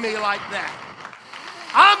speak to me like that.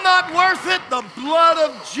 I'm not worth it. The blood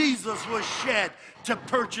of Jesus was shed to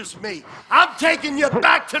purchase me. I'm taking you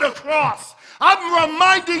back to the cross. I'm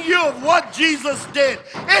reminding you of what Jesus did.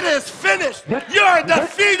 It is finished. You're a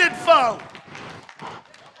defeated foe.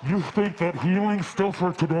 You think that healing's still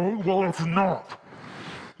for today? Well, it's not.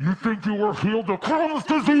 You think you were healed of Crohn's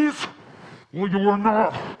disease? Well, you were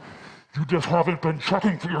not. You just haven't been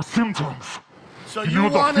checking for your symptoms. So you know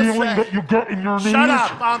want the to feeling say, that you get in your knees? Shut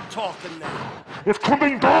up, I'm talking now. It's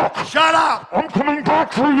coming back. Shut up. I'm coming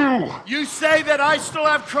back for you. You say that I still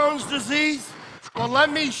have Crohn's disease? Well,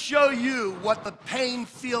 let me show you what the pain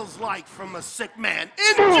feels like from a sick man.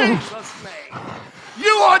 In Jesus' name. You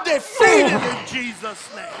are defeated in Jesus'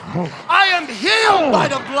 name. I am healed by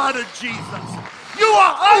the blood of Jesus. You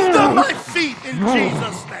are under my feet in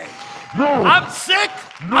Jesus' name. I'm sick.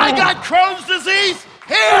 I got Crohn's disease.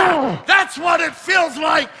 Here, that's what it feels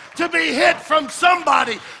like to be hit from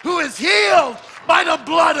somebody who is healed by the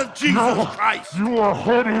blood of Jesus Christ. You are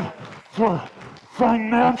headed for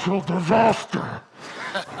financial disaster.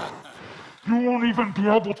 You won't even be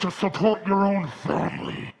able to support your own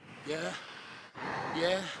family. Yeah?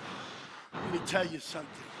 Let me tell you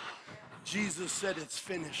something. Jesus said it's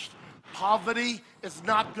finished. Poverty is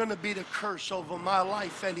not going to be the curse over my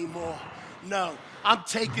life anymore. No, I'm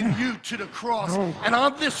taking you to the cross. And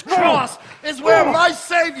on this cross is where my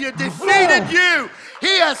Savior defeated you.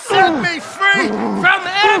 He has set me free from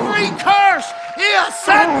every curse. He has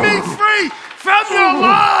set me free from your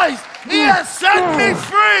lies. He has set me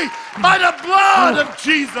free by the blood of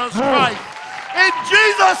Jesus Christ. In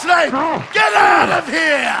Jesus' name, get out of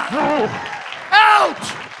here. Out.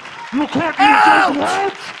 You can't out. Use those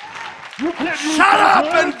words. You can't use Shut those up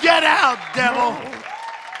words. and get out, devil.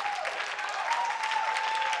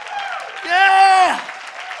 Yeah.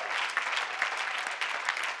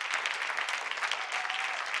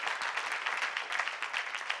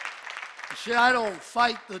 See, I don't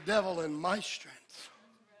fight the devil in my strength.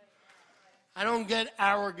 I don't get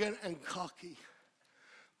arrogant and cocky.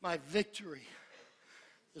 My victory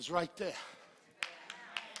is right there.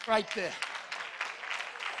 Right there.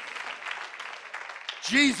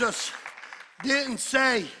 Jesus didn't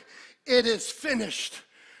say it is finished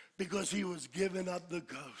because he was giving up the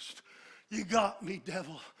ghost. You got me,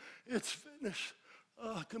 devil. It's finished.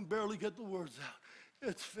 Oh, I can barely get the words out.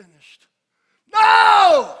 It's finished.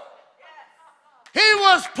 No! He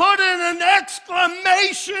was putting an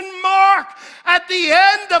exclamation mark at the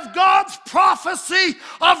end of God's prophecy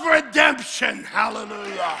of redemption.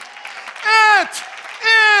 Hallelujah. It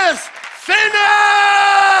is finished.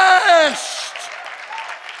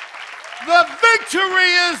 The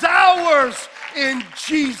victory is ours in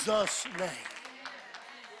Jesus' name.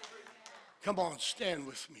 Come on, stand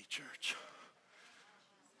with me, church.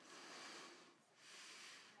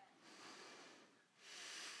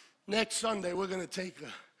 Next Sunday, we're going to take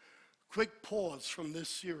a quick pause from this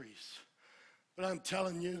series. But I'm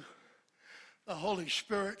telling you, the Holy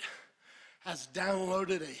Spirit has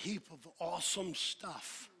downloaded a heap of awesome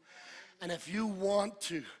stuff. And if you want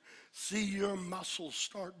to see your muscles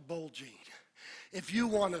start bulging, if you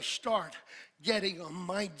want to start getting a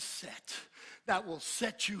mindset that will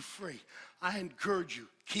set you free. I encourage you,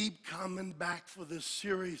 keep coming back for this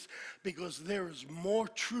series, because there is more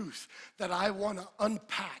truth that I want to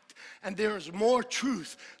unpack, and there is more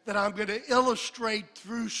truth that I'm going to illustrate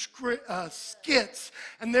through skits,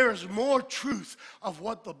 and there is more truth of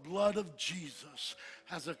what the blood of Jesus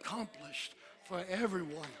has accomplished for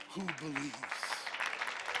everyone who believes.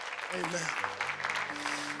 Amen.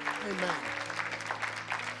 Amen.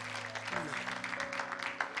 Amen.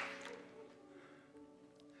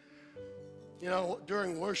 You know,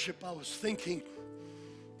 during worship, I was thinking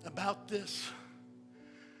about this.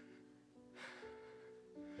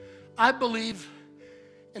 I believe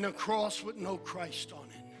in a cross with no Christ on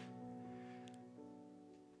it,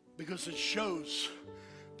 because it shows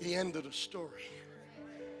the end of the story.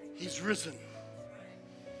 He's risen.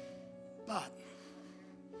 But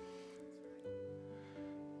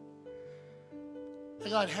I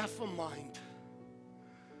got half a mind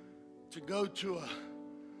to go to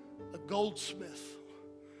a goldsmith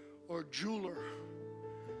or a jeweler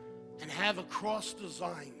and have a cross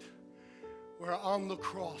designed, where on the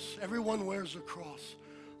cross, everyone wears a cross.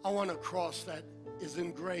 I want a cross that is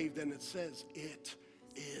engraved and it says, "It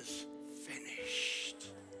is finished."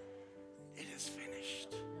 It is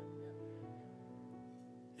finished.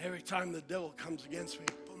 Every time the devil comes against me,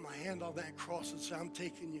 I put my hand on that cross and say, "I'm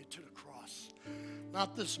taking you to the cross.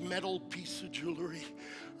 Not this metal piece of jewelry.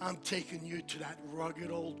 I'm taking you to that rugged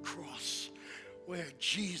old cross where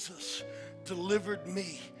Jesus delivered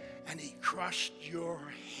me and he crushed your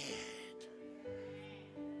head."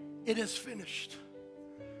 It is finished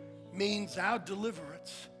means our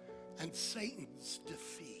deliverance and Satan's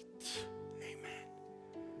defeat. Amen.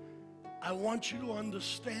 I want you to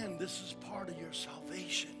understand this is part of your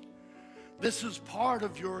salvation. This is part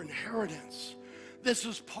of your inheritance. This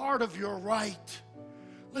is part of your right.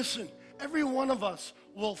 Listen, every one of us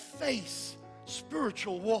will face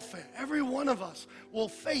spiritual warfare. Every one of us will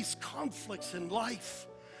face conflicts in life.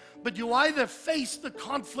 But you either face the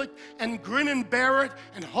conflict and grin and bear it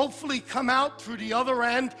and hopefully come out through the other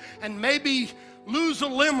end and maybe lose a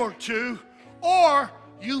limb or two, or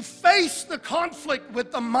you face the conflict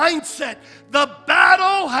with the mindset, the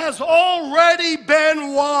battle has already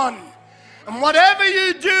been won. And whatever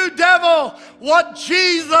you do, devil, what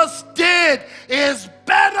Jesus did is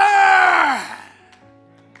better.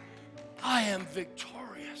 I am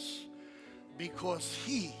victorious because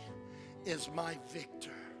he is my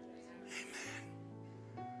victor.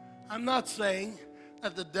 Amen. I'm not saying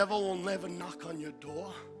that the devil will never knock on your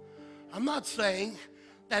door. I'm not saying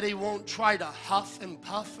that he won't try to huff and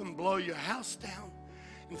puff and blow your house down.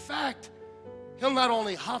 In fact, he'll not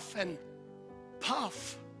only huff and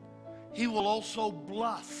puff, he will also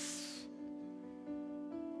bluff.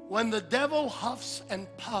 When the devil huffs and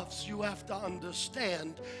puffs, you have to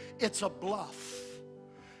understand it's a bluff.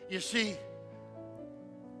 You see,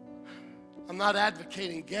 I'm not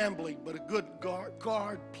advocating gambling, but a good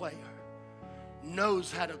card player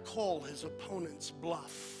knows how to call his opponent's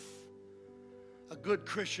bluff. A good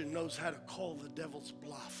Christian knows how to call the devil's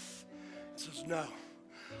bluff. He says, "No,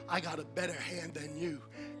 I got a better hand than you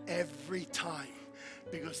every time,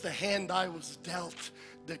 because the hand I was dealt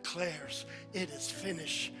declares it is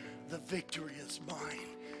finished. The victory is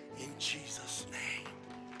mine in Jesus' name."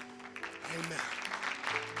 Amen.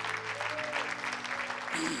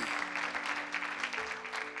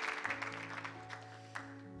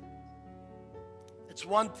 It's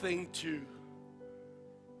one thing to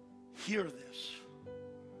hear this.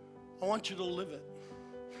 I want you to live it.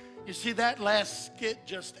 You see, that last skit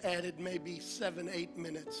just added maybe 7-8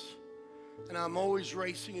 minutes. And I'm always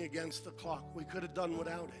racing against the clock. We could have done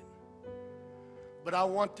without it. But I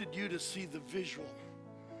wanted you to see the visual,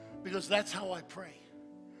 because that's how I pray.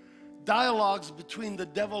 Dialogues between the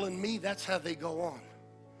devil and me, that's how they go on.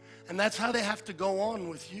 And that's how they have to go on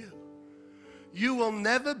with you. You will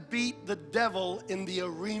never beat the devil in the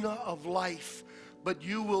arena of life, but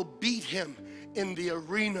you will beat him in the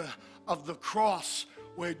arena of the cross,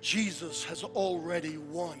 where Jesus has already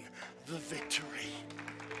won the victory.